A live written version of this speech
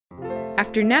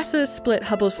After NASA split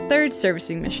Hubble's third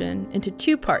servicing mission into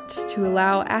two parts to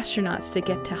allow astronauts to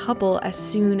get to Hubble as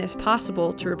soon as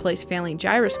possible to replace failing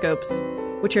gyroscopes,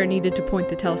 which are needed to point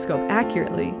the telescope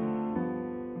accurately,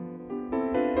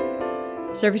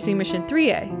 Servicing Mission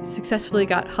 3A successfully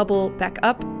got Hubble back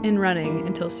up and running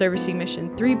until Servicing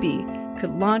Mission 3B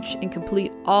could launch and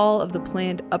complete all of the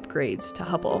planned upgrades to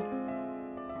Hubble.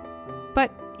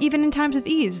 But even in times of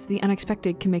ease, the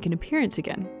unexpected can make an appearance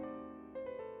again.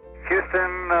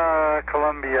 Houston,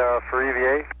 Columbia for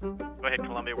EVA. Go ahead,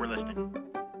 Columbia, we're listening.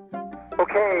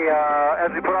 Okay,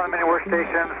 as we put on the many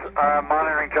workstations, I'm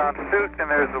monitoring John's suit, and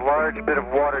there's a large bit of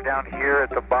water down here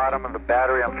at the bottom of the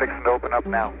battery I'm fixing to open up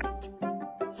now.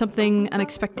 Something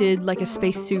unexpected like a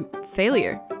spacesuit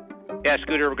failure. Yeah,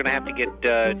 Scooter, we're going to have to get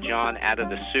John out of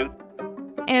the suit.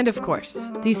 And of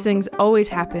course, these things always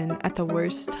happen at the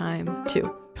worst time,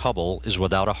 too. Hubble is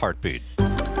without a heartbeat. The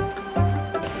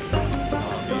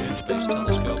Space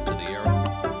Telescope to the air.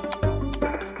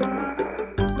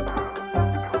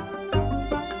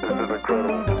 This is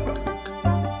incredible.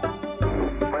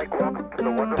 Mike, welcome to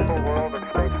the wonderful world of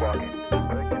spacewalking.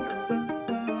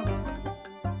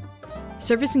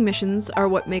 Servicing missions are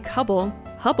what make Hubble,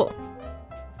 Hubble.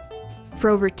 For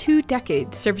over 2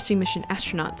 decades, servicing mission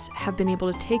astronauts have been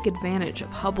able to take advantage of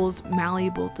Hubble's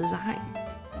malleable design.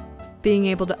 Being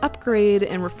able to upgrade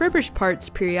and refurbish parts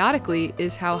periodically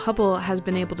is how Hubble has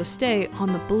been able to stay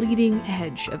on the bleeding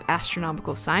edge of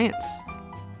astronomical science.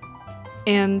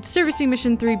 And Servicing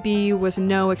Mission 3B was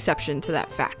no exception to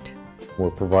that fact. We're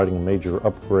providing a major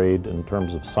upgrade in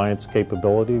terms of science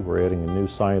capability. We're adding a new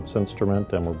science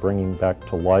instrument, and we're bringing back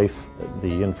to life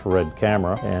the infrared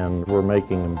camera, and we're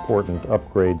making important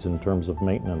upgrades in terms of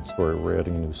maintenance. We're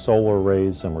adding new solar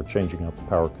arrays, and we're changing out the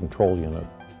power control unit.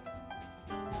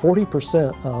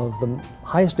 40% of the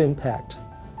highest impact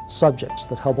subjects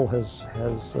that Hubble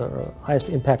highest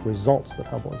impact results that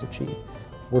Hubble has achieved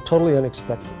were totally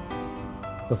unexpected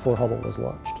before Hubble was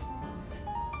launched.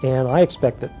 And I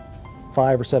expect that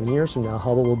 5 or 7 years from now,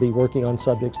 Hubble will be working on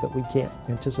subjects that we can't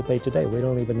anticipate today. We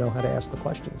don't even know how to ask the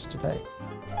questions today.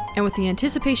 And with the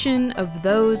anticipation of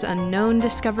those unknown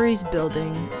discoveries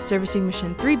building, Servicing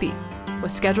Mission 3B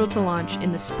was scheduled to launch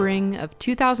in the spring of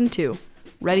 2002,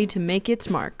 ready to make its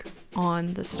mark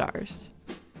on the stars.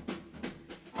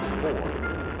 4,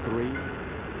 3,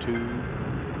 2,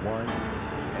 1,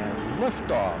 and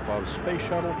liftoff of Space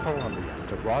Shuttle Columbia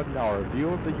to broaden our view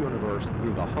of the universe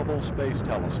through the Hubble Space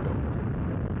Telescope.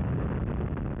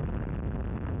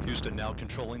 Houston now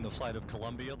controlling the flight of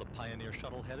Columbia, the Pioneer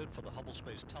shuttle headed for the Hubble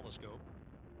Space Telescope.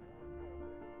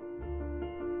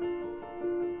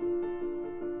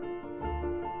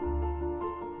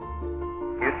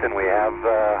 Houston, we have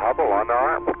Hubble on the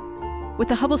arm. With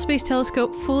the Hubble Space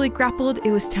Telescope fully grappled,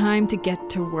 it was time to get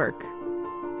to work.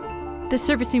 This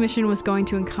servicing mission was going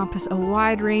to encompass a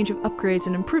wide range of upgrades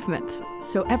and improvements,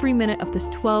 so every minute of this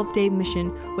 12-day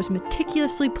mission was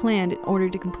meticulously planned in order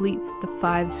to complete the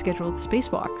 5 scheduled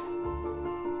spacewalks.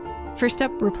 First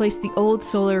up, replace the old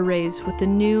solar arrays with the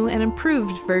new and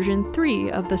improved version 3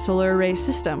 of the solar array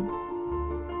system.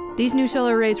 These new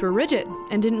solar arrays were rigid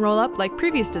and didn't roll up like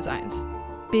previous designs.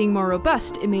 Being more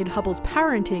robust, it made Hubble's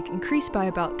power intake increase by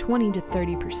about 20 to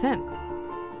 30%.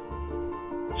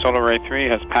 Solar Array 3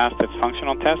 has passed its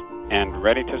functional test and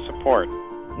ready to support.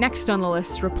 Next on the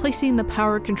list, replacing the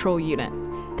power control unit.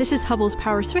 This is Hubble's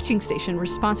power switching station,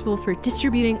 responsible for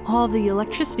distributing all the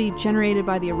electricity generated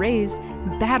by the arrays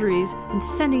and batteries and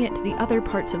sending it to the other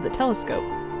parts of the telescope.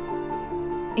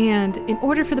 And in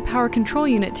order for the power control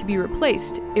unit to be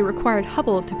replaced, it required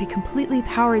Hubble to be completely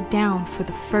powered down for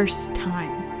the first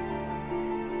time.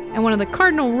 And one of the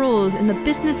cardinal rules in the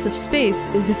business of space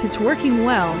is if it's working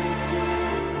well,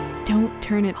 don't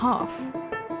turn it off.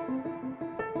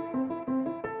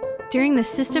 During the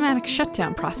systematic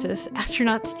shutdown process,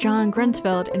 astronauts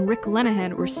M.Grunsfeld and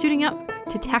Linnehan were suiting up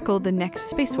to tackle the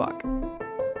next spacewalk.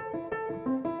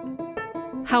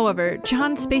 However,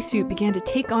 John's spacesuit began to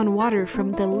take on water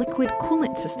from the liquid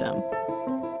coolant system.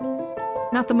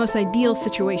 Not the most ideal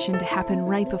situation to happen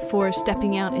right before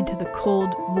stepping out into the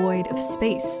cold void of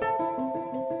space.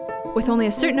 With only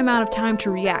a certain amount of time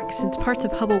to react, since parts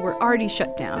of Hubble were already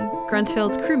shut down,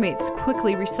 Grunsfeld's crewmates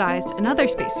quickly resized another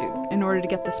spacesuit in order to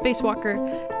get the spacewalker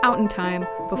out in time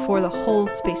before the whole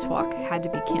spacewalk had to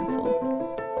be canceled.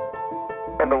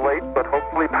 And a late but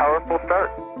hopefully powerful start.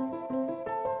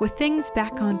 With things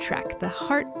back on track, the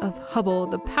heart of Hubble,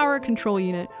 the power control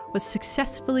unit, was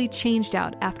successfully changed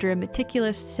out after a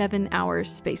meticulous 7-hour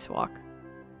spacewalk.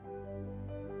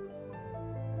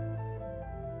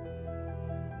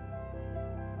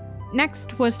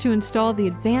 Next was to install the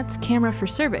advanced camera for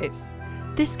surveys.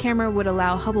 This camera would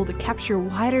allow Hubble to capture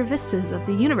wider vistas of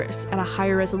the universe at a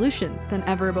higher resolution than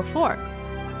ever before,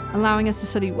 allowing us to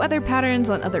study weather patterns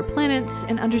on other planets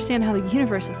and understand how the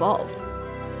universe evolved.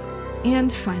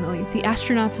 And finally, the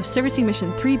astronauts of Servicing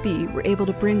Mission 3B were able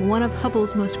to bring one of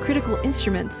Hubble's most critical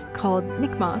instruments, called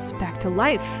NICMOS, back to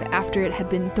life after it had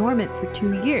been dormant for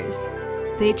 2 years.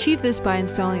 They achieved this by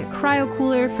installing a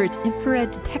cryocooler for its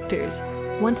infrared detectors,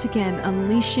 once again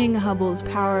unleashing Hubble's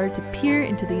power to peer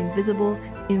into the invisible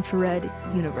infrared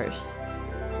universe.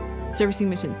 Servicing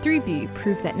Mission 3B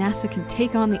proved that NASA can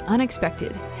take on the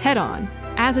unexpected head-on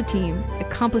as a team,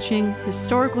 accomplishing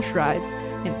historical strides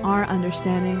in our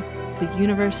understanding of the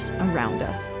universe around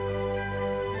us.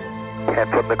 And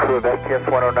from the crew of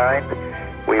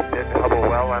STS-109, we've bid Hubble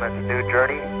well on its new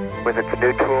journey with its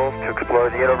new tools to explore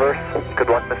the universe. Good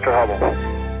luck, Mr.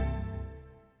 Hubble.